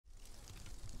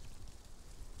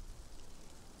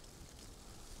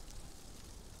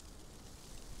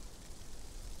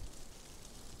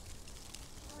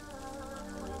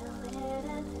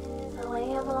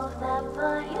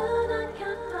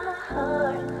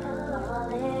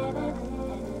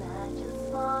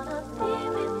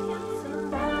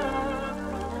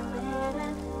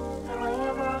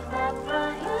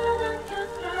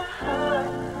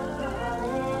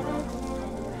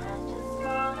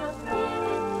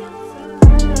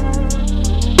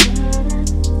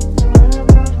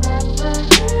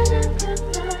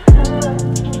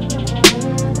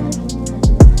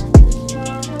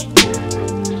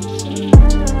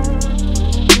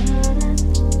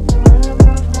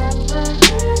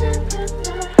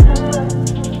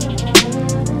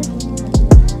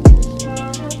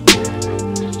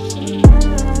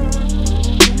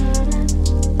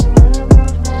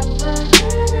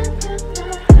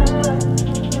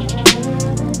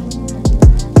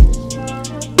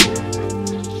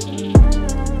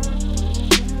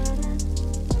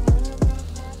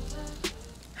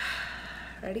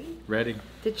ready.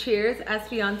 To cheers as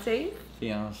fiancés.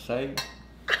 Fiancé.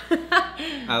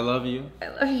 I love you. I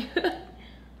love you.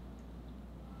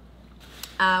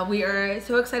 We are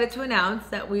so excited to announce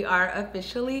that we are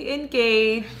officially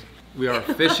engaged. We are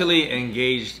officially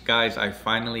engaged, guys. I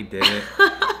finally did it.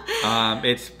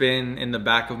 It's been in the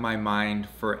back of my mind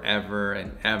forever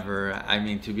and ever. I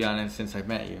mean, to be honest, since I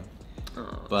met you.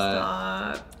 Oh, but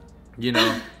stop. You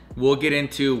know, we'll get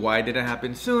into why did it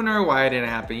happen sooner, why didn't it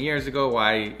happen years ago,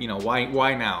 why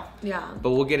now. Yeah.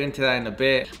 But we'll get into that in a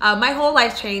bit. My whole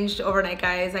life changed overnight,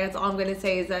 guys. That's all I'm gonna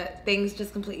say is that things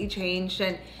just completely changed.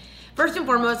 And first and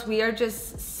foremost, we are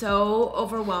just so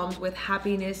overwhelmed with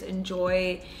happiness and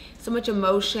joy, so much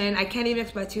emotion. I can't even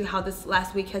express to you how this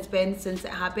last week has been since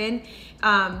it happened.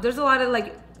 There's a lot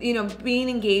of being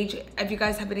engaged. If you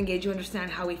guys have been engaged, you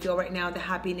understand how we feel right now, the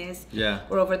happiness. Yeah.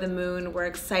 We're over the moon, we're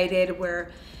excited,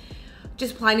 we're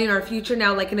just planning our future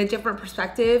now, in a different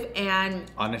perspective. And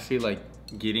honestly,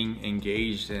 getting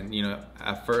engaged, and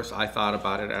at first I thought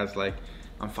about it as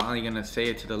I'm finally gonna say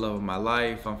it to the love of my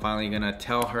life. I'm finally gonna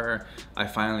tell her. I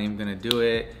finally am gonna do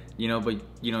it. But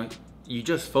you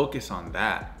just focus on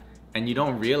that, and you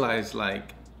don't realize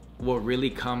what really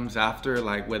comes after,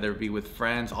 whether it be with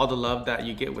friends, all the love that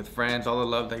you get with friends, all the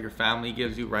love that your family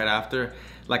gives you right after.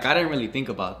 I didn't really think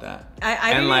about that.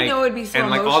 I didn't know it would be so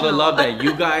emotional. And all the love that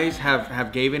you guys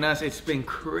have given us, it's been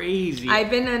crazy.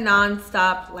 I've been a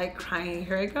non-stop crying.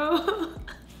 Here I go.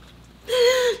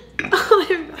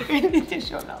 I need to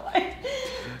show no light.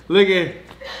 Look at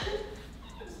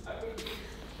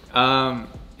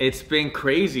it's been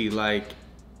crazy,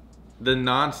 the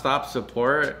non-stop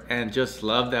support and just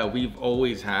love that we've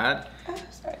always had.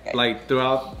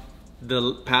 Throughout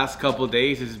the past couple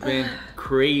days, it's been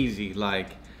crazy.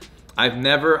 I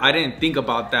didn't think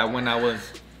about that when I was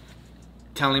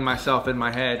telling myself in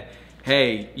my head,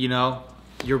 hey,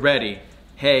 you're ready.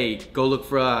 Hey, go look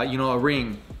for a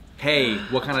ring. Hey,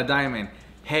 what kind of diamond?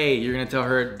 Hey, you're gonna tell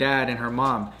her dad and her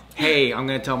mom. Hey, I'm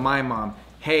gonna tell my mom.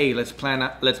 Hey, let's plan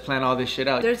all this shit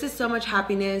out. There's just so much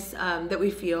happiness that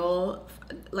we feel,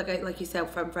 like you said,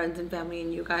 from friends and family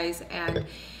and you guys, and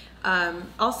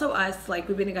also us.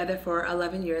 We've been together for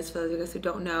 11 years, for those of you guys who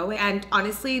don't know. And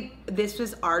honestly, this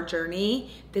was our journey.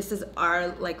 This is our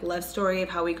love story of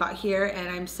how we got here, and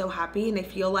I'm so happy. And I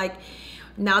feel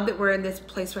now that we're in this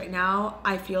place right now,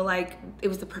 I feel like it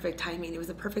was the perfect timing. It was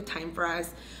the perfect time for us,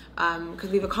 because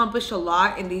we've accomplished a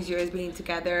lot in these years being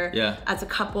together. Yeah. As a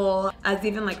couple, as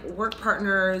even work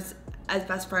partners, as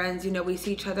best friends. We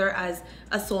see each other as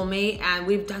a soulmate, and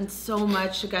we've done so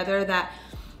much together that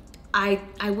I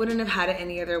wouldn't have had it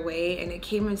any other way. And it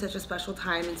came in such a special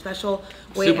time and special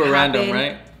way. Super random,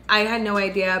 right? I had no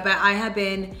idea, but I have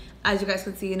been, as you guys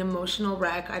can see, an emotional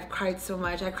wreck. I've cried so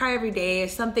much. I cry every day.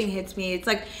 If something hits me, it's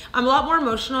I'm a lot more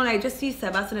emotional, and I just see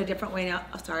Sebastian in a different way now.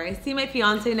 Oh, sorry, I see my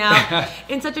fiance now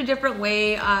in such a different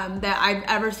way that I've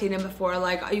ever seen him before.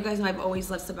 You guys know, I've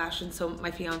always loved Sebastian, so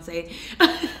my fiance.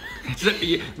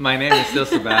 My name is still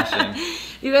Sebastian.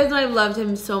 You guys know I've loved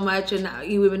him so much, and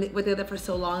we've been together for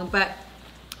so long, but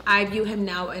I view him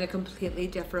now in a completely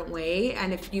different way.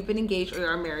 And if you've been engaged or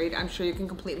are married, I'm sure you can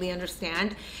completely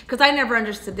understand, because I never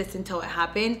understood this until it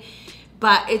happened.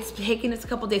 But it's taken us a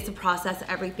couple days to process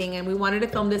everything, and we wanted to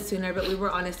film this sooner, but we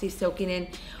were honestly soaking in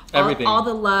all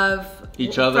the love from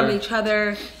each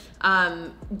other,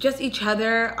 just each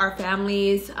other, our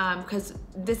families, because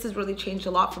this has really changed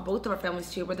a lot for both of our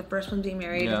families too. We're the first ones being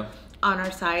married. Yeah. On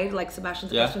our side,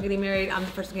 Sebastian's the first one getting married. I'm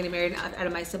the first one getting married out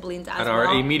of my siblings as well. At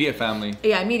our immediate family.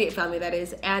 Yeah, immediate family, that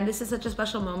is. And this is such a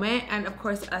special moment. And of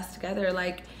course, us together,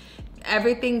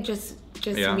 everything just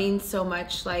means so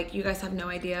much. You guys have no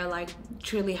idea,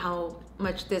 truly how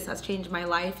much this has changed my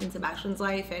life and Sebastian's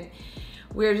life. And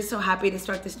we're just so happy to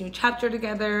start this new chapter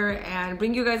together and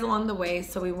bring you guys along the way.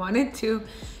 So we wanted to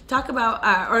talk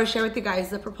about, or share with you guys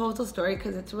the proposal story,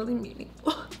 because it's really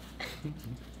meaningful.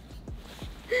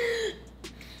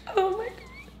 Oh my god.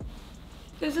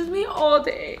 This is me all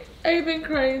day. I've been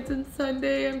crying since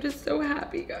Sunday. I'm just so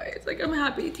happy, guys. I'm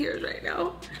happy tears right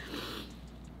now.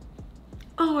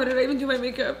 Oh, why did I even do my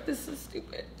makeup? This is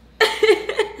stupid.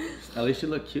 At least you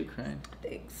look cute crying.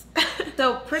 Thanks.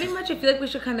 So pretty much I feel we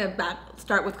should kind of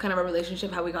start with kind of our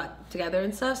relationship, how we got together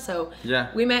and stuff. So yeah,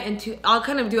 we met I'll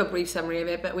kind of do a brief summary of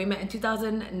it, but we met in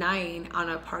 2009 on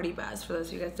a party bus, for those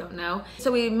of you guys don't know.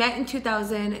 So we met in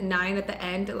 2009 at the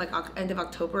end, end of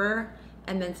October,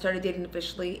 and then started dating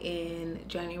officially in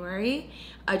January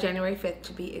 5th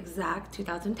to be exact,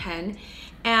 2010.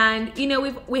 And you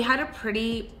know, we had a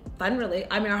pretty fun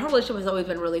I mean, our whole relationship has always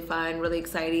been really fun, really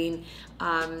exciting.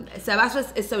 Sebastian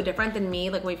is so different than me.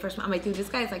 Like when we first met, I'm like, dude, this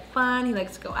guy's like fun, he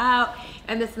likes to go out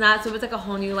and this and that. So it was like a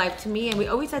whole new life to me, and we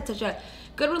always had such a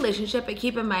good relationship. But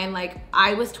keep in mind, like,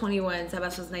 I was 21,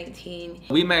 Sebastian was 19.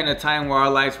 We met in a time where our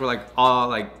lives were like all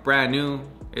like brand new.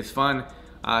 It's fun.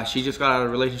 She just got out of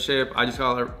a relationship. I just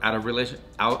got out of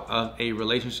a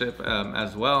relationship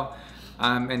as well.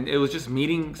 And it was just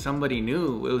meeting somebody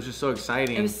new. It was just so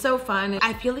exciting. It was so fun.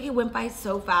 I feel like it went by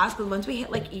so fast, because once we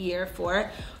hit like year 4,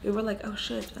 we were like, oh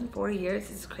shit, it's been 4 years.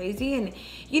 This is crazy. And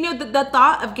you know, the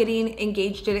thought of getting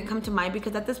engaged didn't come to mind,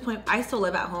 because at this point I still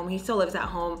live at home. He still lives at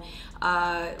home.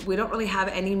 We don't really have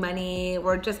any money.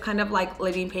 We're just kind of like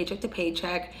living paycheck to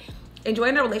paycheck,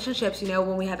 enjoying our relationships. You know,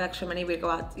 when we have extra money, we go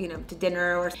out, you know, to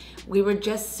dinner, or we were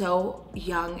just so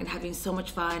young and having so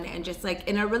much fun and just like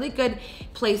in a really good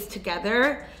place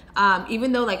together.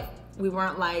 Even though like we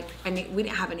weren't like, we didn't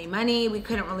have any money, we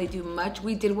couldn't really do much.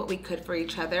 We did what we could for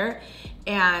each other,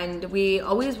 and we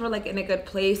always were like in a good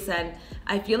place. And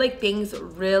I feel like things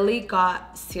really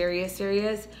got serious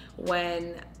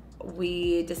when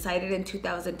we decided in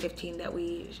 2015 that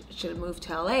we should move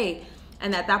to LA.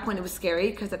 And at that point it was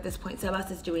scary, because at this point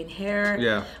Sebastian's doing hair.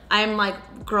 Yeah. I'm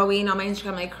like growing on my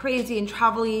Instagram like crazy and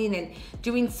traveling and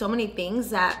doing so many things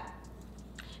that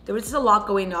there was just a lot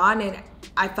going on, and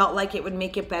I felt like it would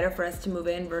make it better for us to move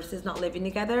in versus not living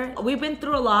together. We've been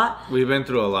through a lot. We've been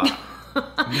through a lot.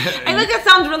 I think it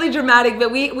sounds really dramatic,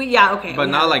 but we yeah, okay. But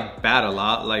not like bad a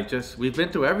lot, like just we've been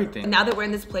through everything. Now that we're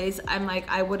in this place, I'm like,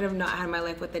 I would have not had my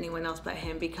life with anyone else but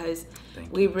him, because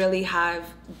we really have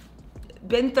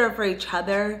been there for each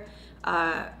other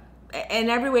in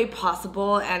every way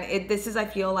possible. And this is, I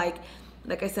feel like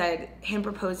I said, him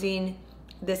proposing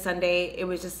this Sunday, it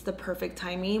was just the perfect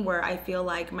timing, where I feel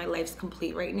like my life's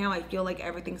complete right now. I feel like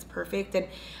everything's perfect, and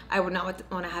I would not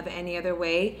want to have it any other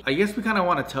way. I guess we kind of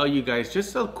want to tell you guys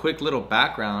just a quick little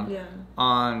background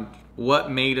on what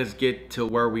made us get to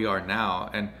where we are now,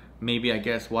 and maybe I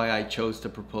guess why I chose to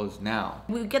propose now.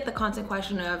 We get the constant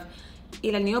question of,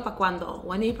 ¿Y el niño pa' cuándo?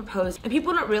 When do you propose? And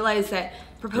people don't realize that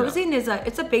proposing is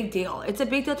it's a big deal. It's a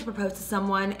big deal to propose to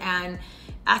someone and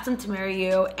ask them to marry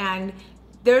you. And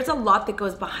there's a lot that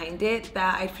goes behind it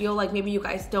that I feel like maybe you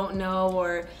guys don't know,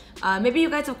 or maybe you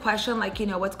guys have questioned, like, you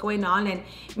know, what's going on. And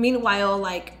meanwhile,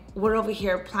 like, we're over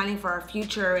here planning for our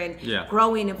future and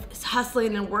growing and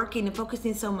hustling and working and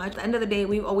focusing so much. At the end of the day,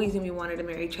 we always knew we wanted to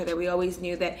marry each other. We always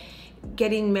knew that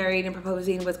getting married and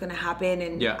proposing was going to happen,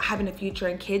 and having a future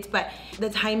and kids. But the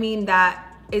timing that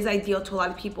is ideal to a lot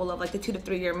of people of like the 2 to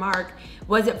 3 year mark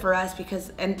wasn't for us,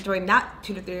 because during that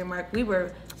 2 to 3 year mark we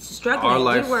were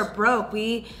struggling. We were broke.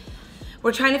 We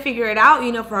were trying to figure it out,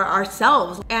 you know, for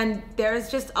ourselves. And there's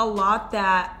just a lot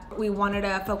that we wanted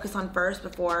to focus on first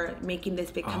before making this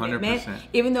big commitment. 100%.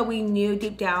 Even though we knew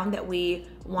deep down that we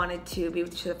wanted to be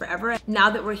with each other forever. Now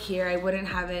that we're here, I wouldn't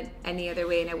have it any other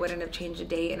way, and I wouldn't have changed a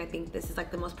date. And I think this is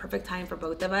like the most perfect time for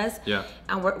both of us. Yeah.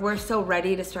 And we're so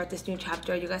ready to start this new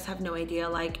chapter. You guys have no idea,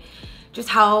 like, just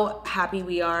how happy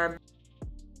we are.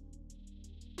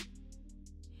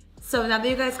 So now that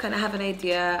you guys kind of have an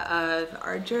idea of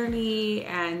our journey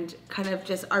and kind of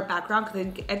just our background,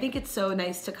 because I think it's so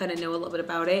nice to kind of know a little bit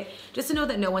about it, just to know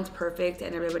that no one's perfect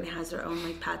and everybody has their own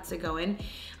like paths to go in.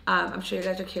 I'm sure you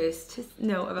guys are curious to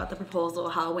know about the proposal,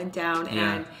 how it went down,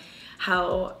 and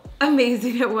how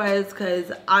amazing it was,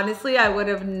 because honestly, I would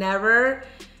have never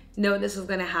known this was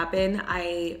gonna happen.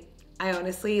 I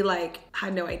honestly like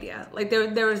had no idea. Like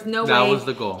there was no way. That was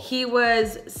the goal. He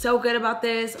was so good about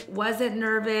this, wasn't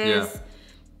nervous. Yeah.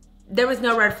 There was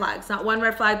no red flags, not one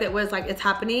red flag that was like, it's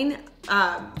happening.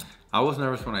 I was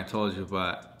nervous when I told you,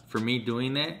 but for me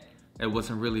doing it, it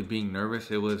wasn't really being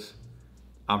nervous. It was,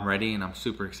 I'm ready and I'm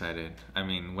super excited. I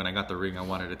mean, when I got the ring, I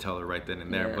wanted to tell her right then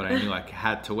and there, but I knew I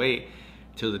had to wait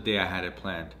till the day I had it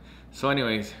planned. So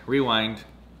anyways, rewind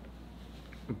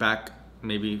back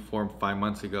maybe 4 or 5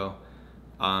 months ago.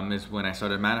 Is when I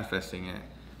started manifesting it.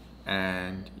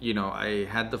 And you know, I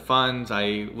had the funds,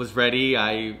 I was ready,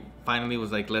 I finally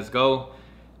was like, let's go.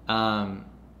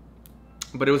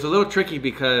 But it was a little tricky,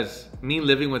 because me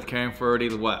living with Karen for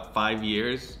already, what, 5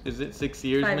 years? Is it 6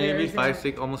 years? 5 maybe? years, 5,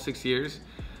 6, almost 6 years.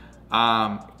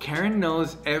 Karen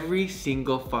knows every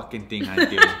single fucking thing I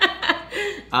do.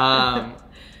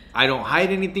 I don't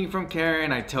hide anything from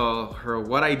Karen. I tell her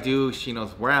what I do. She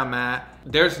knows where I'm at.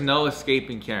 There's no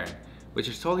escaping Karen, which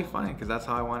is totally fine, because that's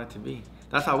how I want it to be.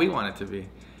 That's how we want it to be.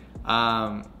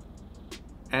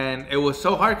 And it was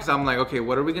so hard, because I'm like, okay,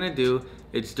 what are we gonna do?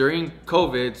 it's during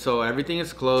COVID, so everything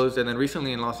is closed. And then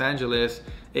recently in Los Angeles,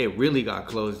 it really got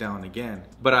closed down again.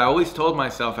 But I always told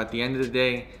myself at the end of the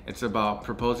day, it's about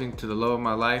proposing to the love of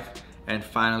my life and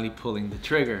finally pulling the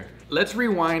trigger. Let's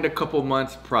rewind a couple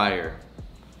months prior.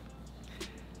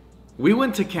 We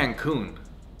went to Cancun.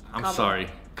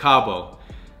 Cabo.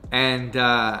 And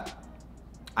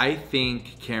I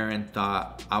think Karen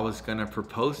thought I was gonna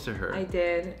propose to her. I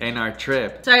did. In our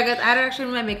trip. Sorry guys, I had to actually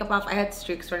move my makeup off. I had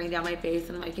streaks running down my face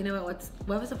and I'm like, you know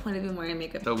what was the point of even wearing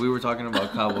makeup? So we were talking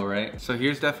about Cabo, right? So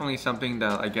here's definitely something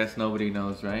that I guess nobody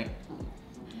knows, right?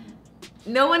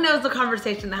 No one knows the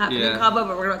conversation that happened in Cabo,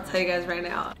 but we're about to tell you guys right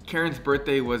now. Karen's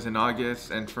birthday was in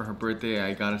August, and for her birthday,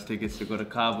 I got us tickets to go to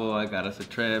Cabo. I got us a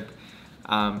trip.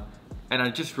 And I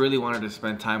just really wanted to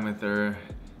spend time with her.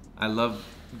 I love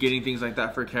getting things like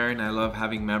that for Karen. I love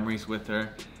having memories with her.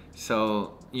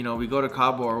 So, you know, we go to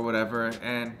Cabo or whatever,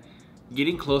 and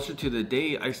getting closer to the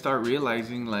date, I start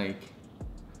realizing, like,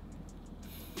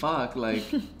 fuck, like,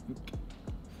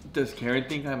 does Karen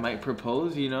think I might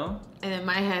propose, you know? And in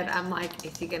my head, I'm like,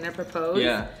 is he gonna propose?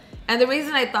 Yeah. And the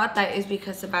reason I thought that is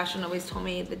because Sebastian always told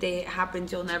me the day it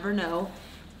happens, you'll never know.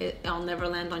 It'll never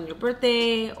land on your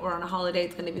birthday or on a holiday.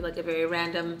 It's gonna be like a very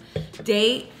random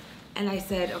date. And I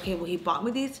said, okay, well, he bought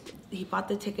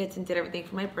the tickets and did everything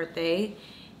for my birthday.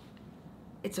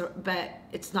 But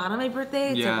it's not on my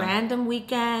birthday. It's a random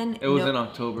weekend. It was in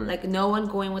October. Like no one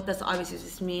going with us. Obviously, it's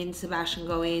just me and Sebastian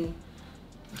going.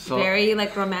 So, very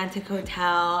like romantic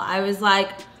hotel. I was like,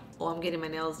 oh, I'm getting my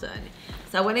nails done.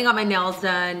 So I went and got my nails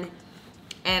done,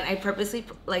 and I purposely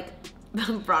like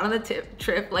brought on the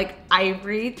trip like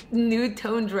ivory nude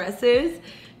tone dresses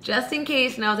just in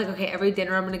case. And I was like, okay, every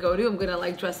dinner I'm gonna go to, I'm gonna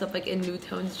like dress up like in nude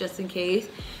tones just in case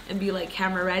and be like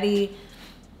camera ready.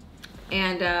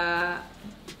 And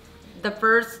the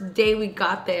first day we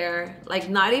got there, like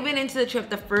not even into the trip,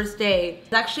 the first day, it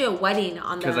was actually a wedding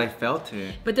on the... Because I felt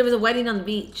it. But there was a wedding on the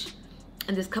beach.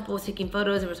 And this couple was taking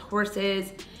photos, there was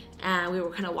horses, and we were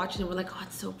kind of watching and we're like, oh,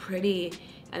 it's so pretty.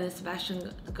 And then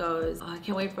Sebastian goes, oh, I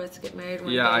can't wait for us to get married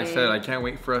one day. I said, I can't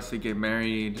wait for us to get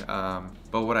married.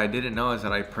 But what I didn't know is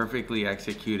that I perfectly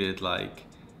executed like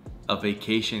a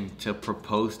vacation to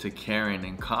propose to Karen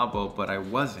in Cabo, but I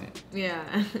wasn't. Yeah.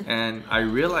 And I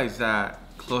realized that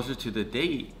closer to the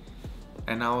date,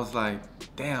 and I was like,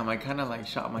 damn, I kind of like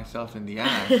shot myself in the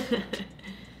ass.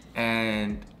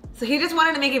 And so he just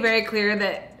wanted to make it very clear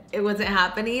that it wasn't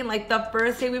happening. Like the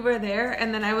first day we were there,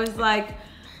 and then I was like,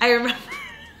 I remember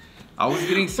I was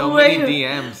getting so many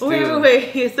DMs too.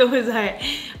 Wait, so was I.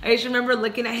 I just remember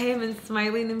looking at him and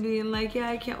smiling and being like, yeah,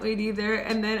 I can't wait either.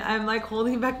 And then I'm like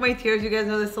holding back my tears. You guys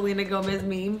know the Selena Gomez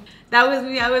meme? That was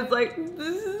me. I was like,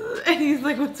 and he's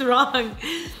like, what's wrong?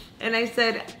 And I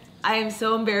said, I am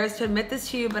so embarrassed to admit this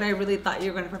to you, but I really thought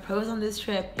you were gonna propose on this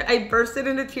trip. I bursted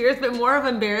into tears, but more of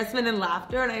embarrassment and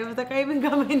laughter. And I was like, I even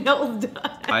got my nails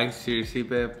done. I seriously,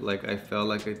 babe, like I felt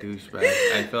like a douchebag.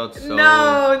 I felt so...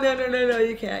 No,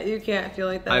 you can't feel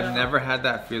like that. I've never had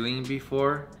that feeling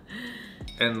before.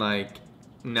 And like,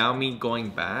 now me going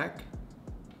back,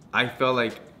 I felt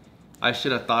like I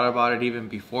should have thought about it even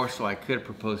before so I could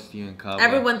propose to you in Cabo.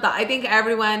 I think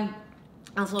everyone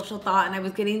on social thought, and I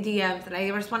was getting DMs, and I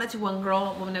responded to one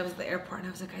girl when I was at the airport, and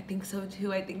I was like, I think so too.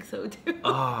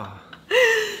 Oh.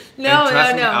 No.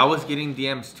 I was getting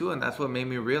DMs too, and that's what made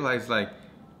me realize, like,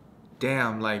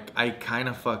 damn, like, I kind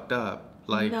of fucked up.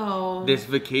 Like, this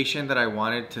vacation that I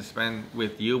wanted to spend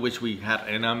with you, which we had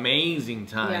an amazing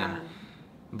time. Yeah.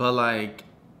 But, like,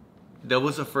 that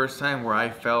was the first time where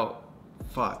I felt,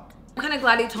 fuck. I'm kind of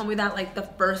glad he told me that like the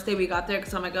first day we got there,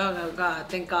 because I'm like, oh God,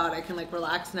 thank God I can like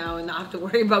relax now and not have to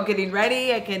worry about getting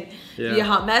ready. I can be a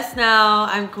hot mess now.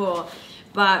 I'm cool.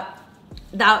 But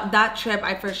that trip,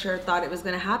 I for sure thought it was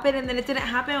gonna happen, and then it didn't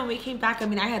happen. When we came back, I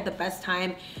mean, I had the best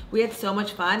time. We had so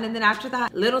much fun, and then after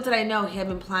that, little did I know he had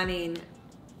been planning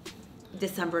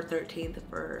December 13th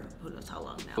for who knows how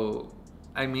long now. So,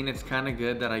 I mean, it's kind of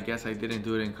good that I guess I didn't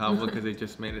do it in Cabo because it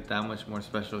just made it that much more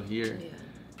special here. Yeah.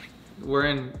 We're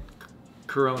in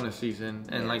Corona season,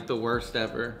 and like the worst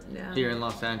ever here in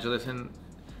Los Angeles and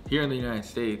here in the United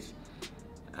States.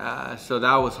 So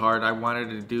that was hard. I wanted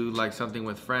to do like something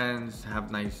with friends,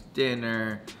 have nice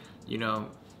dinner, you know,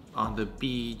 on the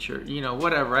beach or, you know,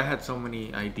 whatever. I had so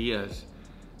many ideas.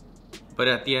 But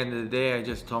at the end of the day, I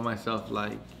just told myself,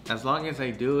 like, as long as I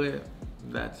do it,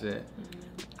 that's it.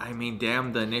 I mean,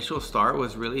 damn, the initial start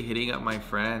was really hitting up my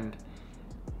friend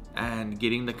and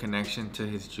getting the connection to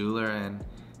his jeweler, and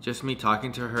just me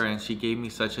talking to her, and she gave me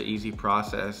such an easy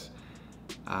process.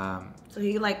 So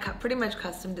he like pretty much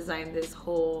custom designed this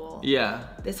whole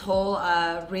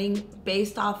ring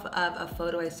based off of a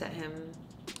photo I sent him.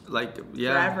 like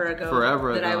forever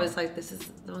ago. I was like, this is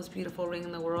the most beautiful ring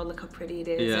in the world. Look how pretty it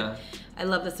is. Yeah. And I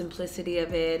love the simplicity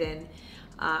of it. And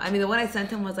I mean, the one I sent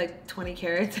him was like 20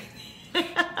 carats.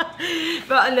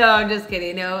 But no, I'm just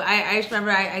kidding. No, I just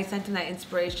remember I sent him that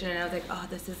inspiration, and I was like, oh,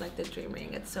 this is like the dream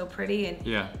ring. It's so pretty, and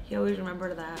yeah, he always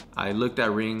remembered that. I looked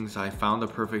at rings. I found the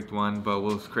perfect one, but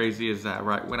what was crazy is that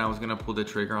right when I was gonna pull the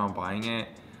trigger on buying it,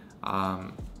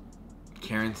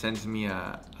 Karen sends me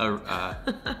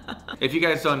if you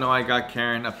guys don't know, I got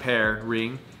Karen a pear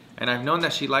ring, and I've known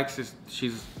that she likes this.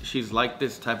 She's liked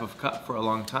this type of cut for a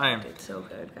long time. It's so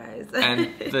good, guys.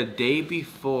 And the day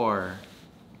before,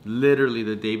 literally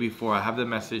the day before, I have the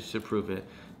message to prove it.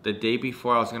 The day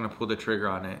before I was gonna pull the trigger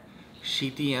on it, she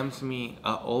DMs me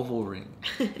a oval ring,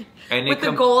 and with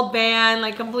the gold band,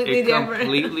 like completely different. It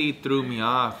completely threw me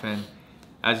off. And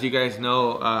as you guys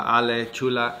know, Ale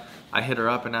Chula, I hit her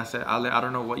up and I said, Ale, I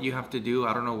don't know what you have to do.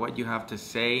 I don't know what you have to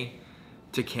say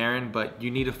to Karen, but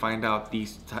you need to find out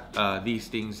these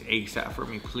things ASAP for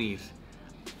me, please.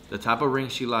 The type of ring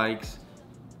she likes,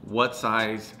 what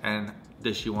size, and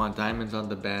does she want diamonds on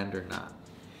the band or not?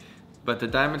 But the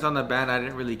diamonds on the band, I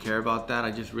didn't really care about that.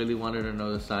 I just really wanted to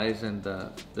know the size and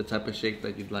the type of shape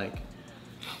that you'd like.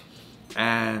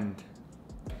 And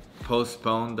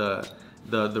postponed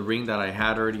the ring that I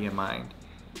had already in mind.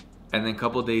 And then a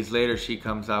couple days later, she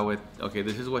comes out with, okay,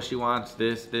 this is what she wants,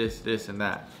 this, and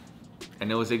that.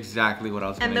 And it was exactly what I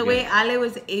was gonna get. And the way Ale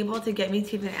was able to get me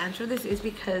to even answer this is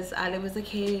because Ale was like,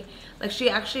 hey, like she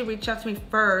actually reached out to me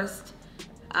first,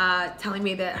 telling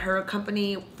me that her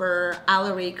company for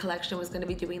Iluvsarahii collection was going to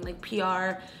be doing like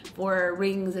PR for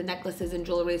rings and necklaces and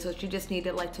jewelry, so she just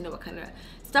needed like to know what kind of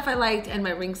stuff I liked and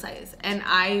my ring size. And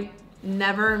I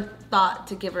never thought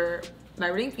to give her my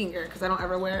ring finger because I don't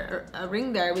ever wear a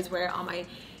ring there. I always wear it on my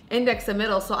index and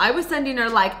middle. So I was sending her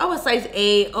like, oh, a size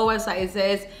 8, oh, a size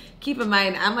this. Keep in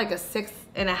mind, I'm like a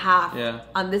 6.5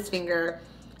 on this finger.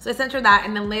 So I sent her that,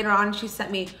 and then later on she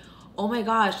sent me, oh my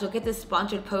gosh, look at this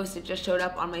sponsored post. It just showed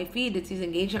up on my feed. It's these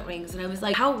engagement rings. And I was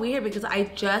like, how weird, because I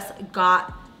just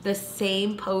got the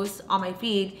same post on my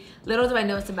feed. Little do I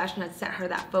know Sebastian had sent her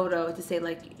that photo to say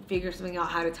like, figure something out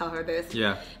how to tell her this.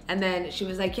 Yeah. And then she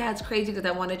was like, yeah, it's crazy because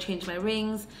I want to change my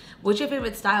rings. What's your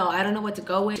favorite style? I don't know what to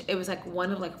go with. It was like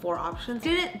one of like 4 options.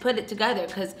 Didn't put it together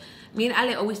because me and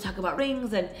Ali always talk about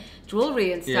rings and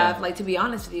jewelry and stuff. Like, to be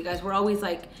honest with you guys, we're always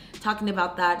like talking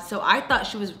about that. So I thought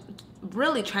she was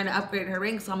really trying to upgrade her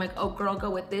ring. So I'm like, oh girl,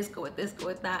 go with this, go with this, go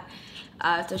with that.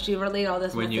 So she relayed all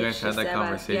this. When you guys had that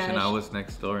conversation, I was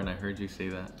next door and I heard you say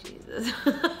that. Jesus.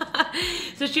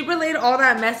 So she relayed all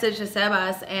that message to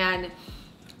Sebas, and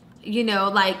you know,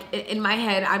 like in my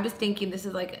head, I'm just thinking this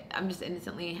is like, I'm just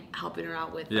innocently helping her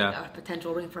out with like, a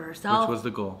potential ring for herself. Which was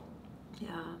the goal.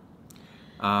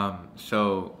 Yeah.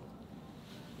 So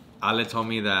Ale told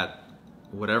me that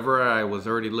whatever I was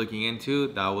already looking into,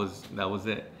 that was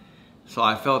it. So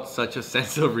I felt such a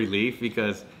sense of relief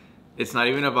because it's not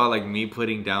even about like me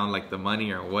putting down like the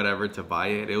money or whatever to buy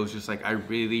it. It was just like, I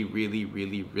really, really,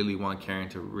 really, really want Karen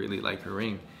to really like her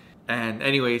ring. And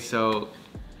anyway, so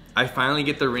I finally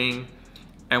get the ring.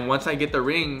 And once I get the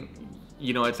ring,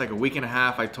 you know, it's like a week and a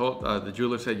half. I told, the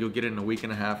jeweler said, you'll get it in a week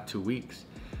and a half, 2 weeks.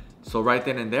 So right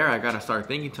then and there, I got to start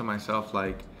thinking to myself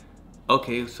like,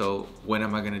 okay, so when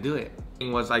am I going to do it?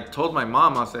 I told my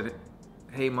mom, I said,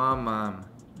 hey mom,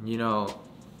 you know,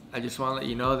 I just want to let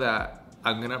you know that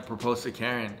I'm gonna propose to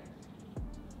Karen.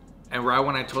 And right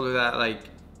when I told her that, like,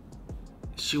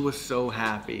 she was so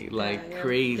happy, like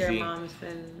crazy. Your mom's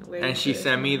been waiting. And she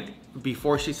sent me,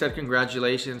 before she said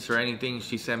congratulations or anything,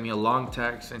 she sent me a long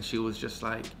text and she was just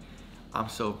like, I'm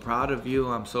so proud of you.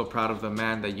 I'm so proud of the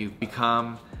man that you've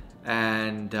become.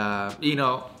 And, you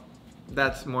know,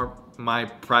 that's more my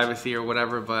privacy or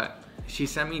whatever, but she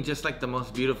sent me just like the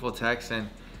most beautiful text, and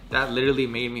that literally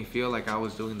made me feel like I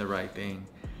was doing the right thing.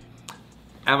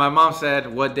 And my mom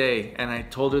said, what day? And I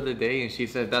told her the day, and she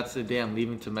said, that's the day I'm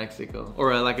leaving to Mexico.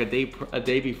 Or like a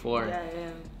day before. Yeah.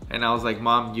 And I was like,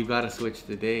 Mom, you gotta switch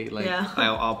the day. Like,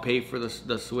 I'll pay for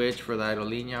the switch for the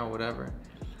aerolínea or whatever.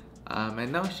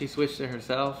 And no, she switched it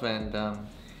herself, and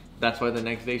that's why the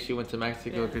next day she went to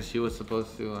Mexico, because she was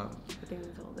supposed to. I think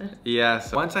we told her. Yeah,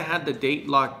 so once I had the date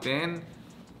locked in,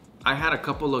 I had a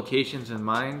couple locations in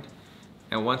mind.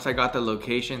 And once I got the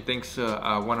location, thanks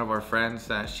to one of our friends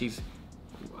that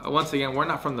once again, we're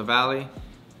not from the Valley,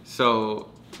 so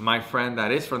my friend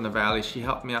that is from the Valley, she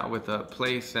helped me out with a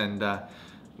place, and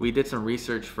we did some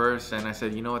research first, and I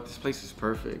said, you know what, this place is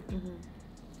perfect.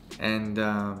 And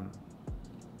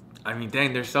I mean,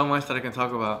 dang, there's so much that I can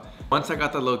talk about. Once I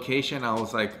got the location, I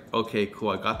was like, okay, cool,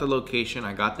 I got the location,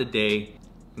 I got the day.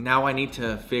 Now I need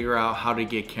to figure out how to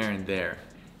get Karen there.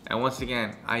 And once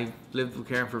again, I've lived with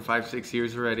Karen for 5-6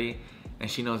 years already,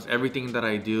 and she knows everything that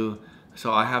I do.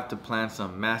 So I have to plan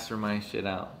some mastermind shit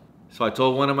out. So I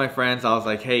told one of my friends, I was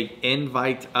like, hey,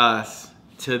 invite us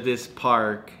to this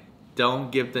park.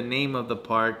 Don't give the name of the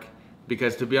park,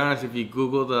 because to be honest, if you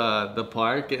Google the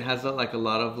park, it has like a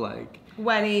lot of like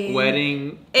wedding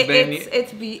venue.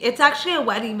 It's actually a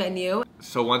wedding venue.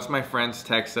 So once my friends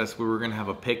text us, we were gonna have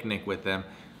a picnic with them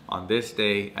on this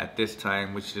day at this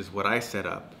time, which is what I set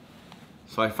up.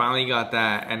 So I finally got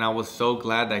that, and I was so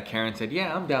glad that Karen said,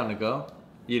 yeah, I'm down to go,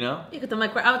 you know? Yeah, because I'm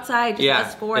like, we're outside, just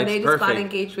us four. They just got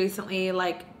engaged recently,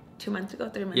 like 2 months ago,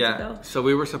 3 months ago. So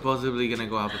we were supposedly gonna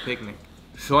go have a picnic.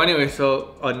 So anyway,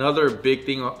 so another big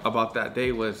thing about that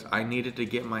day was I needed to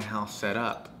get my house set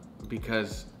up,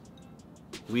 because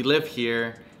we live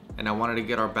here and I wanted to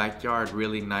get our backyard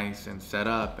really nice and set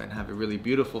up and have it really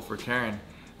beautiful for Karen,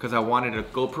 because I wanted to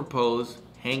go propose,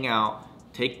 hang out,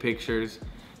 take pictures,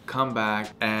 come back,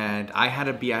 and I had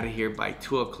to be out of here by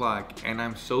 2 o'clock. And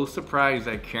I'm so surprised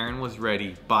that Karen was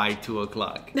ready by 2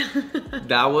 o'clock.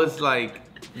 That was like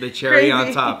the cherry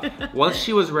on top. Once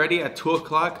she was ready at 2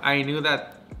 o'clock, I knew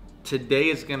that today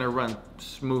is gonna run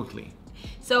smoothly.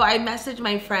 So I messaged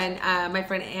my friend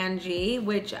Angie,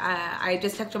 which I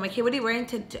just texted her. I'm like, hey, what are you wearing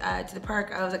to the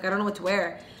park? I was like, I don't know what to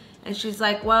wear. And she's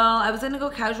like, well, I was gonna go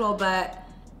casual, but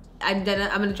I'm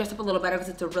gonna dress up a little better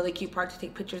because it's a really cute park to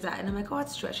take pictures at. And I'm like, oh,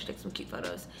 that's true, I should take some cute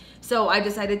photos. So I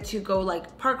decided to go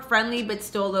like park friendly, but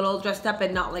still a little dressed up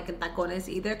and not like in tacones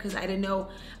either, because I didn't know.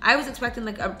 I was expecting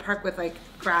like a park with like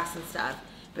grass and stuff,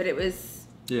 but it was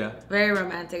very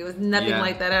romantic. It was nothing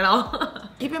like that at all.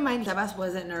 Keep in mind, Sebas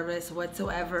wasn't nervous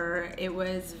whatsoever. It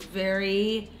was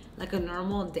very like a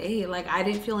normal day. Like I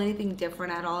didn't feel anything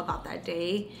different at all about that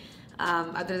day.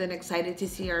 Other than excited to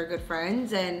see our good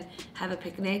friends and have a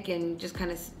picnic and just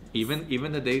kind of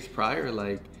even the days prior,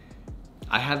 like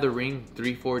I had the ring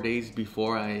 3-4 days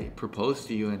before I proposed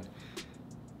to you, and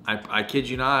I kid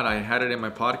you not, I had it in my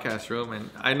podcast room, and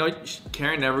I know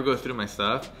Karen never goes through my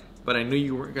stuff, but I knew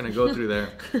you weren't gonna go through there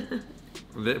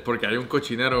porque hay un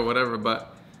cochinero or whatever,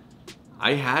 but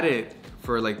I had it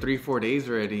for like 3-4 days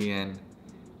already, and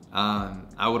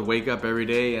I would wake up every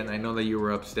day and I know that you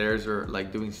were upstairs or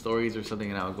like doing stories or something,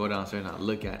 and I would go downstairs and I'd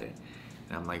look at it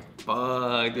and I'm like,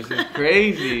 fuck, this is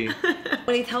crazy.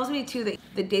 When he tells me too that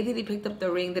the day that he picked up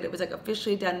the ring, that it was like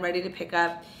officially done, ready to pick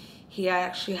up, he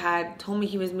actually had told me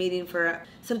he was meeting for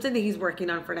something that he's working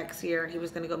on for next year. He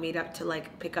was gonna go meet up to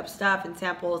like pick up stuff and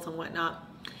samples and whatnot.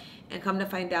 And come to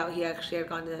find out, he actually had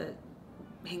gone to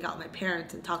hang out with my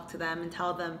parents and talk to them and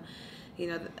tell them, you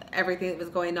know, everything that was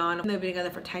going on. They've been together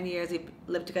for 10 years. They've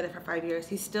lived together for 5 years.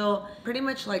 He still pretty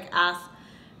much like asked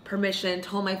permission,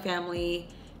 told my family.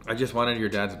 I just wanted your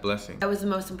dad's blessing. That was the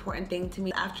most important thing to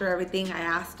me. After everything, I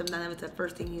asked him, then that was the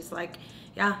first thing. He's like,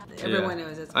 yeah, everyone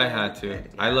knows it's good. I had to. Yeah.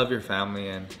 I love your family,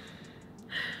 and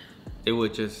it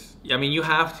would just, I mean, you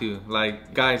have to.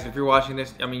 Like, guys, if you're watching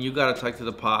this, I mean, you gotta talk to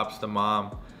the pops, the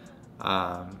mom.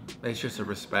 It's just a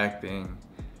respect thing.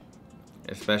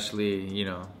 Especially, you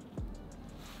know,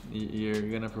 you're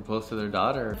gonna propose to their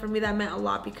daughter. For me, that meant a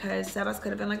lot, because Sebas could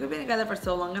have been like, we've been together for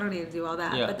so long, I don't need to do all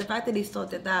that. But the fact that he still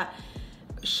did that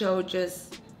showed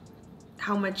just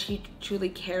how much he truly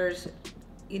cares,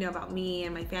 you know, about me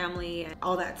and my family, and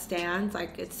all that stands.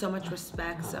 Like, it's so much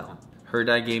respect. So her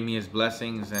dad gave me his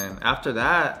blessings, and after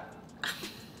that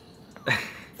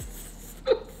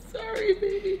so sorry,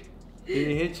 baby. Did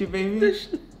he hit you, baby?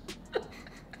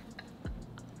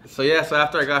 So yeah, so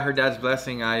after I got her dad's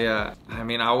blessing, I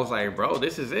mean, I was like, bro,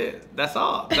 this is it. That's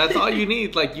all. That's all you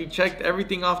need. Like, you checked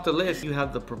everything off the list. You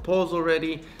have the proposal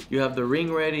ready. You have the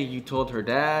ring ready. You told her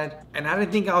dad. And I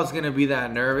didn't think I was gonna be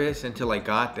that nervous until I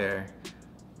got there.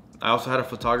 I also had a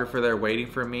photographer there waiting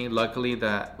for me. Luckily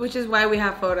that. Which is why we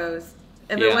have photos.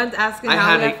 Everyone's asking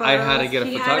how we have photos. I had to get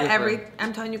a photographer.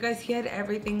 I'm telling you guys, he had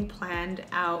everything planned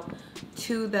out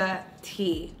to the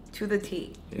T. To the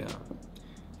T. Yeah.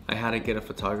 I had to get a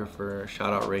photographer.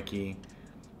 Shout out Ricky.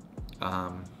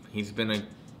 He's been a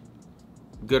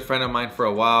good friend of mine for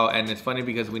a while, and it's funny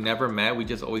because we never met. We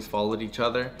just always followed each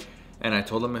other, and I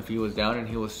told him if he was down, and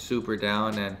he was super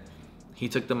down, and he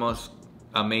took the most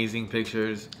amazing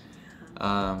pictures.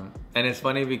 And it's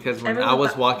funny because when I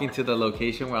was walking to the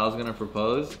location where I was gonna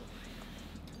propose,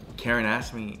 Karen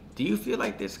asked me, do you feel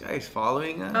like this guy's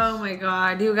following us? Oh my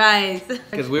God, you guys.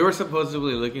 Because we were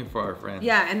supposedly looking for our friends.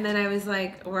 Yeah, and then I was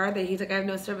like, where are they? He's like, I have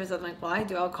no service. I'm like, well, I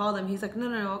do. I'll call them. He's like, no,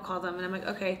 I'll call them. And I'm like,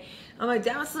 okay. I'm like,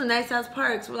 down to the nice ass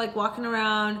parks. We're like walking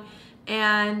around,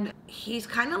 and he's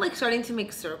kind of like starting to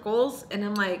make circles. And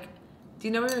I'm like, do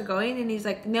you know where we're going? And he's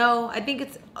like, no, I think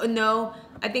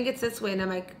it's this way. And I'm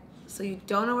like, So you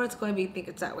don't know where it's going, but you think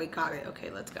it's that way. Got it. Okay,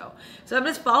 let's go. So I'm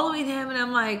just following him, and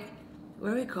I'm like,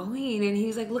 where are we going? And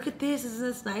he's like, look at this. Isn't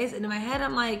this nice? And in my head,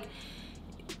 I'm like,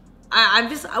 I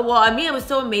was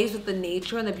so amazed with the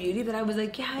nature and the beauty that I was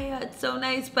like, yeah, it's so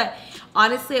nice. But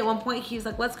honestly, at one point, he was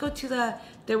like, let's go to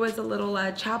there was a little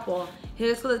chapel. He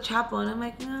was, let's go to the chapel. And I'm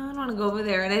like, no, I don't want to go over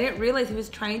there. And I didn't realize he was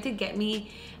trying to get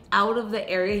me out of the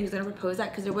area he was going to propose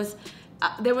at, because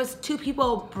there was 2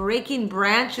 people breaking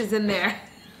branches in there.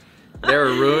 They were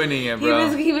ruining it,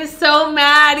 bro. He was so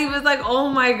mad. He was like, oh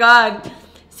my God.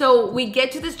 So we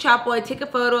get to this chapel. I take a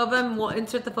photo of him. We'll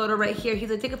insert the photo right here. He's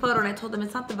like, take a photo. And I told him,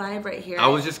 it's not the vibe right here. I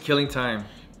was just killing time.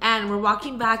 And we're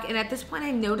walking back. And at this point,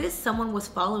 I noticed someone was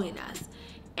following us.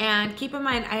 And keep in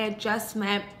mind, I had just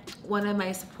met one of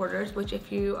my supporters, which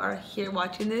if you are here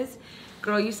watching this,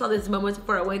 girl, you saw this moments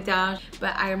before it went down.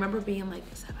 But I remember being like,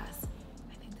 Sebas,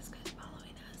 I think this guy's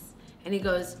following us. And he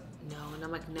goes, no. And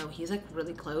I'm like, no, he's like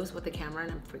really close with the camera.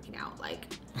 And I'm freaking out. Like,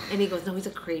 and he goes, no, he's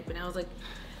a creep. And I was like,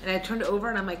 and I turned over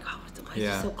and I'm like, oh, why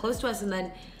is he so close to us? And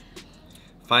then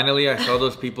finally, I saw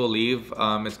those people leave.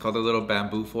 It's called a little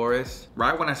bamboo forest.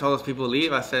 Right when I saw those people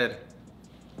leave, I said,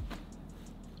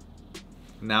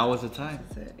 now is the time.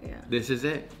 This is it, yeah. This is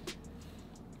it.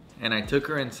 And I took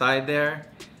her inside there,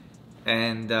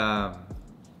 and that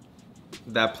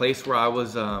place where I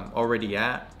was already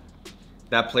at,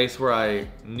 that place where I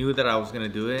knew that I was gonna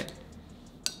do it,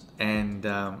 and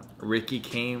Ricky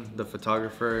came, the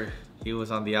photographer. He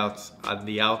was on the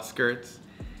outskirts,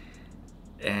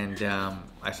 and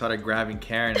I started grabbing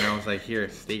Karen, and I was like, here,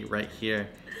 stay right here.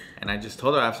 And I just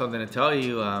told her, I have something to tell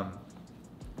you.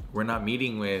 We're not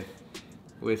meeting with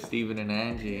Steven and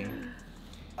Angie.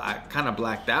 I kind of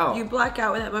blacked out. You black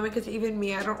out in that moment, because even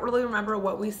me, I don't really remember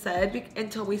what we said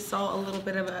until we saw a little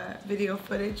bit of a video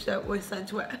footage that was sent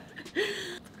to us.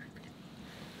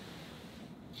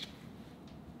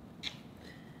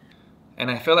 And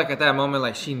I felt like at that moment,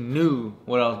 like she knew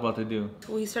what I was about to do.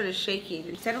 So he started shaking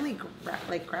and suddenly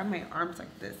grabbed my arms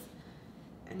like this.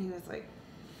 And he was like,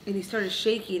 and he started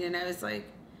shaking, and I was like,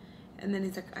 and then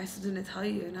he's like, I still didn't tell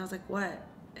you. And I was like, what?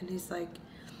 And he's like,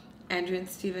 Andrew and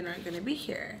Steven aren't gonna be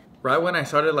here. Right when I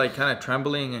started like kind of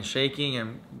trembling and shaking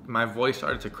and my voice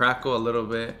started to crackle a little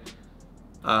bit,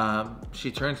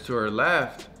 she turns to her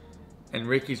left and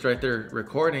Ricky's right there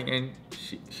recording, and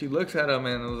she looks at him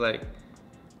and was like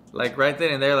right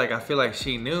then and there, like I feel like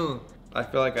she knew. I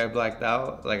feel like I blacked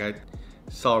out, like I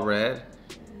saw red,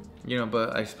 you know,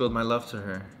 but I spilled my love to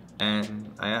her.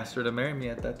 And I asked her to marry me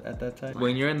at that time.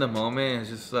 When you're in the moment, it's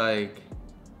just like,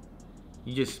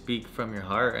 you just speak from your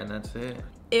heart and that's it.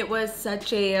 It was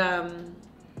such a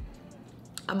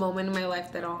moment in my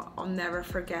life that I'll never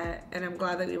forget. And I'm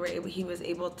glad that he was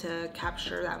able to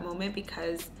capture that moment,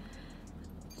 because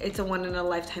it's a one in a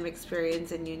lifetime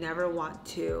experience and you never want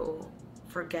to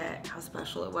forget how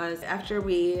special it was. After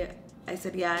I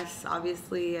said yes,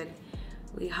 obviously, and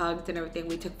we hugged and everything.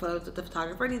 We took photos with the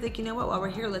photographer, and he's like, you know what, while we're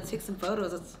here, let's take some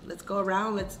photos. Let's go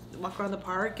around, let's walk around the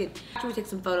park. And after we take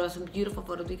some photos, some beautiful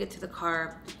photos, we get to the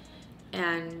car,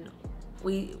 and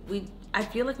I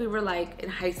feel like we were like in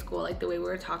high school, like the way we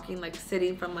were talking, like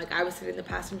sitting from, like I was sitting in the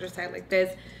passenger side like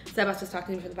this. Sebas was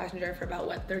talking to me from the passenger for about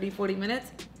what, 30, 40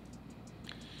 minutes?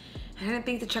 I didn't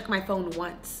think to check my phone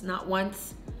once, not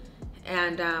once.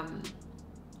 And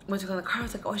once we got in the car, I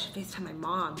was like, oh, I should FaceTime my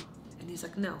mom. And he's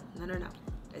like, no.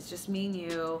 It's just me and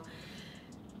you.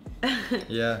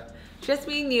 Yeah. Just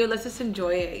me and you. Let's just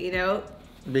enjoy it, you know?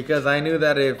 Because I knew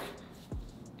that if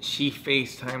she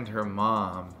FaceTimed her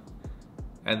mom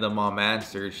and the mom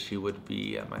answered, she would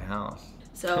be at my house.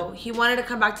 So he wanted to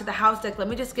come back to the house, like, let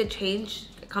me just get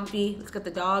changed, get comfy, let's get the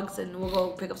dogs, and we'll go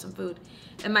pick up some food.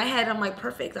 In my head, I'm like,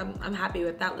 perfect. I'm happy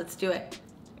with that. Let's do it.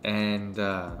 And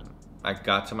I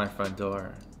got to my front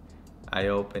door. I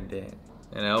opened it.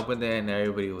 And I opened it and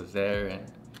everybody was there, and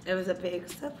it was a big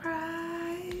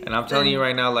surprise. And I'm telling you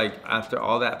right now, like after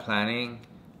all that planning,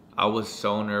 I was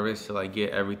so nervous to like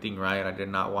get everything right. I did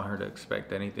not want her to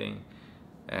expect anything.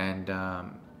 And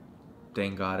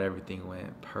thank God everything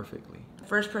went perfectly. The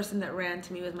first person that ran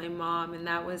to me was my mom, and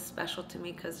that was special to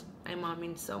me because my mom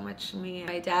means so much to me.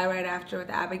 My dad right after with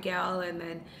Abigail, and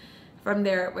then from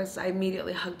there it was I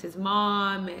immediately hugged his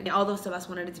mom. And although some of us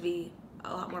wanted it to be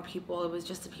a lot more people, it was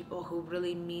just the people who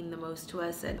really mean the most to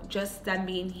us, and just them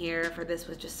being here for this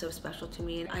was just so special to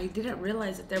me. And I didn't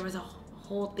realize that there was a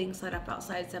whole thing set up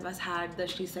outside. Sebas had the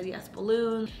She Said Yes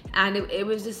balloon, and it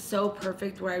was just so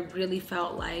perfect where I really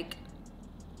felt like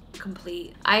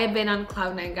complete. I have been on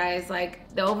cloud nine, guys.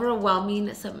 Like the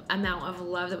overwhelming amount of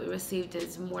love that we received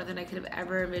is more than I could have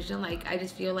ever envisioned. Like I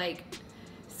just feel like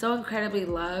so incredibly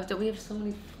loved, and we have so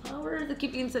many flowers that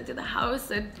keep being sent to the house,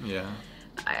 and Yeah.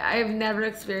 I've never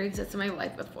experienced this in my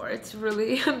life before. It's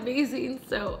really amazing.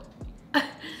 So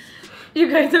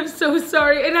you guys, I'm so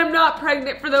sorry. And I'm not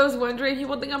pregnant, for those wondering.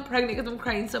 People think I'm pregnant because I'm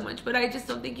crying so much, but I just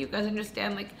don't think you guys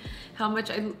understand like how much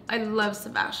I love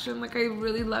Sebastian. Like, I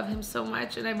really love him so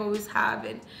much, and I've always have.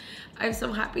 And I'm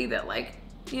so happy that, like,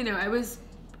 you know, I was,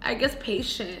 I guess,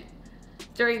 patient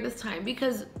during this time,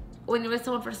 because when you're with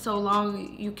someone for so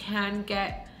long, you can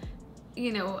get,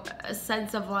 you know, a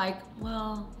sense of like,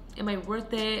 well, am I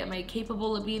worth it? Am I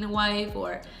capable of being a wife?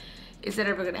 Or is it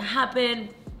ever gonna happen?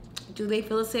 Do they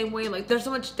feel the same way? Like, there's so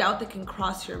much doubt that can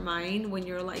cross your mind when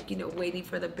you're like, you know, waiting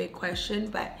for the big question.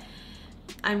 But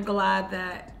I'm glad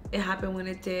that it happened when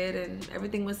it did, and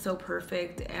everything was so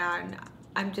perfect, and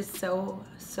I'm just so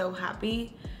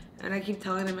happy. And I keep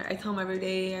telling him, I tell him every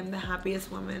day, I'm the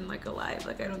happiest woman like alive.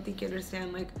 Like, I don't think you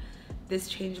understand, like, this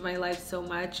changed my life so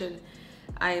much, and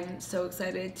I'm so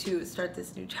excited to start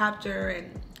this new chapter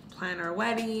and plan our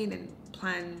wedding and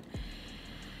plan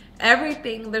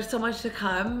everything. There's so much to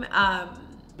come.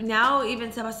 Now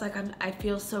even Sebastian's like, I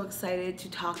feel so excited to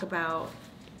talk about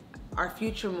our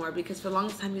future more, because for the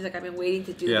longest time he's like, I've been waiting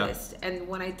to do this. And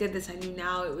when I did this, I knew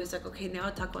now it was like, okay, now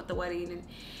I'll talk about the wedding and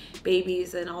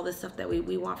babies and all this stuff that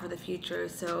we want for the future.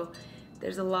 So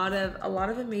there's a lot of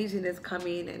amazingness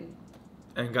coming.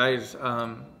 And guys,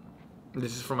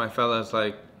 this is for my fellas,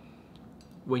 like,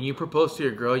 when you propose to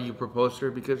your girl, you propose to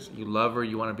her because you love her,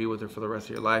 you want to be with her for the rest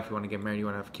of your life, you want to get married, you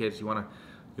want to have kids, you want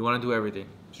to do everything.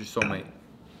 It's your soulmate.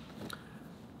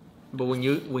 But when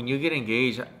you get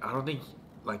engaged, I don't think,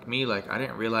 like me, like, I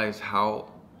didn't realize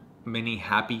how many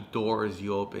happy doors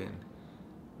you open.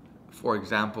 For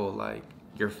example, like,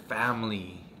 your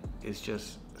family is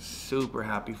just super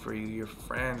happy for you, your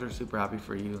friends are super happy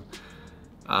for you.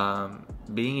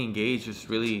 Being engaged just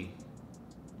really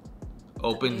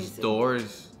opens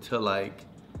doors to like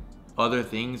other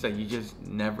things that you just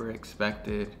never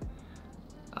expected.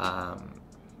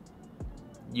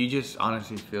 You just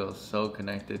honestly feel so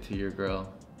connected to your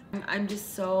girl. I'm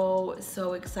just so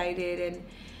excited, and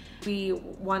we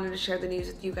wanted to share the news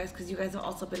with you guys because you guys have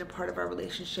also been a part of our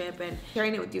relationship, and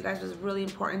sharing it with you guys was really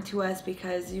important to us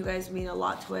because you guys mean a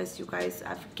lot to us. You guys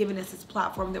have given us this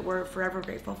platform that we're forever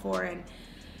grateful for, and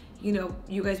you know,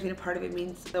 you guys being a part of it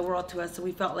means the world to us. So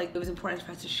we felt like it was important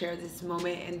for us to share this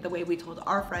moment and the way we told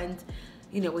our friends,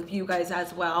 you know, with you guys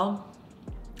as well.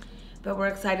 But we're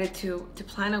excited to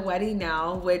plan a wedding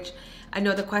now, which I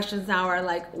know the questions now are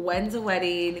like, when's the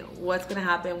wedding? What's gonna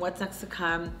happen? What's next to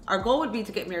come? Our goal would be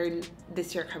to get married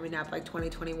this year coming up, like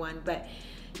 2021. But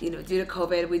you know, due to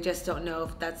COVID, we just don't know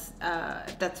if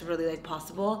that's really like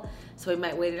possible. So we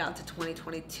might wait it out to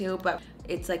 2022. But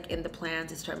it's like in the plan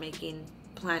to start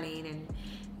planning and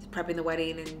prepping the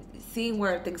wedding and seeing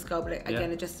where things go. But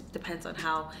again, it just depends on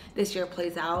how this year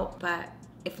plays out. But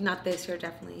if not this year,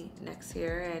 definitely next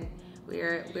year. And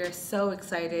we're so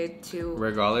excited to.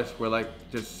 Regardless, we're like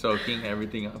just soaking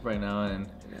everything up right now, and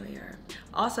we really are.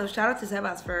 Also, shout out to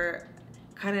Sebas for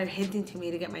kind of hinting to me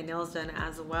to get my nails done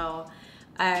as well.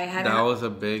 That was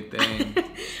a big thing.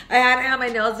 I hadn't had my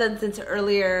nails done since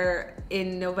earlier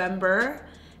in November,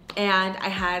 and I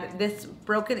had this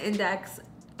broken index.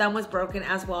 Thumb was broken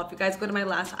as well. If you guys go to my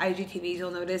last IGTVs,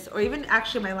 you'll notice, or even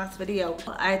actually my last video,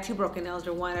 I had 2 broken nails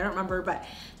or 1, I don't remember, but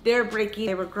they're breaking.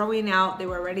 They were growing out. They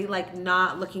were already like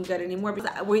not looking good anymore.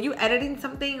 Were you editing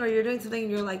something or you're doing something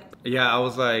and you're like? Yeah, I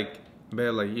was like,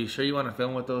 babe, like, you sure you want to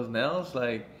film with those nails?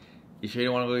 Like, you sure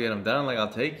you want to go get them done? Like, I'll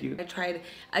take you. I tried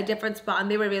a different spot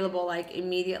and they were available like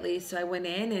immediately. So I went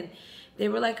in and they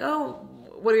were like, oh,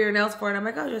 what are your nails for? And I'm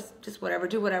like, oh, just whatever,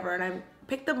 do whatever. And I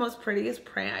picked the most prettiest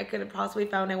print I could have possibly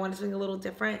found. I wanted something a little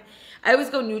different. I always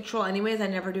go neutral anyways. I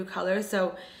never do color.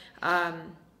 So,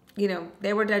 you know,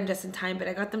 they were done just in time, but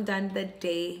I got them done the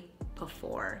day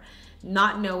before.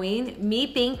 Not knowing,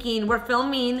 me thinking we're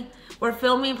filming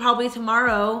probably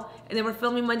tomorrow, and then we're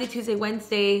filming Monday, Tuesday,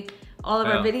 Wednesday, all of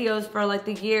our videos for like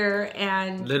the year,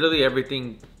 and literally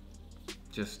everything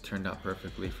just turned out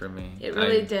perfectly for me. It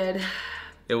really did.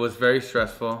 It was very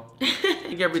stressful. I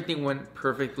think everything went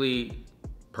perfect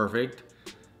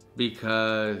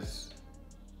because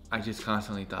I just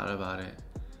constantly thought about it.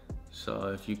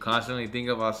 So if you constantly think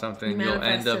about something, you'll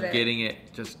end up getting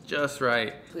it just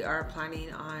right. We are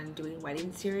planning on doing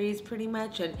wedding series pretty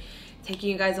much and taking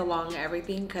you guys along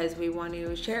everything because we want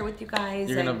to share it with you guys.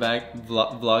 You're gonna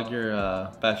vlog your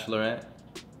bachelorette?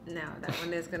 No, that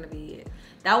one is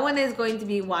going to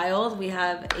be wild. We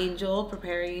have Angel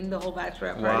preparing the whole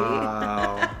bachelorette party.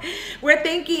 Wow. We're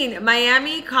thinking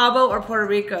Miami, Cabo, or Puerto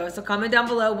Rico. So comment down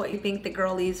below what you think the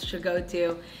girlies should go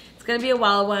to It's gonna be a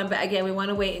wild one, but again, we want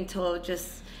to wait until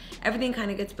just everything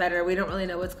kind of gets better. We don't really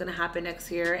know what's gonna happen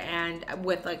next year, and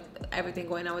with like everything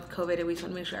going on with COVID, and we just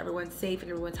want to make sure everyone's safe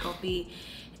and everyone's healthy,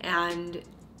 and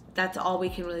that's all we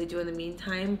can really do in the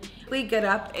meantime. We get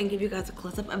up and give you guys a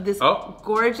close-up of this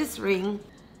gorgeous ring.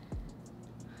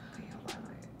 Okay, hold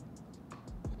on.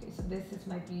 Okay, so this is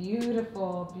my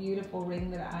beautiful, beautiful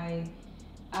ring that I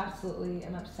absolutely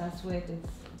am obsessed with. It's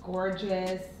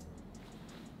gorgeous.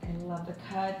 I love the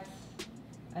cut.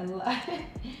 I love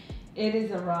it is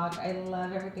a rock. I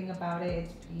love everything about it.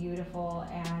 It's beautiful,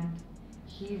 and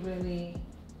he did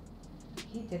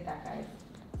that, guys.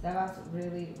 Sebastian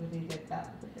really did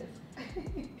that with this.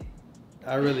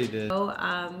 I really did. So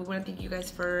we want to thank you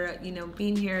guys for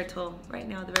being here till right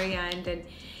now, the very end, and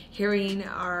hearing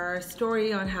our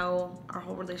story on how our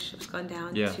whole relationship's gone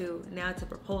down to now it's a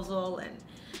proposal,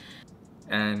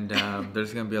 and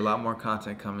there's gonna be a lot more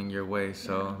content coming your way.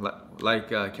 So like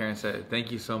Karen said,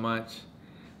 thank you so much.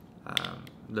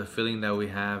 The feeling that we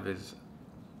have is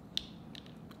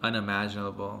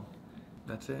unimaginable.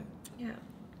 That's it. Yeah.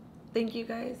 Thank you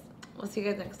guys. We'll see you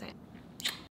guys next time.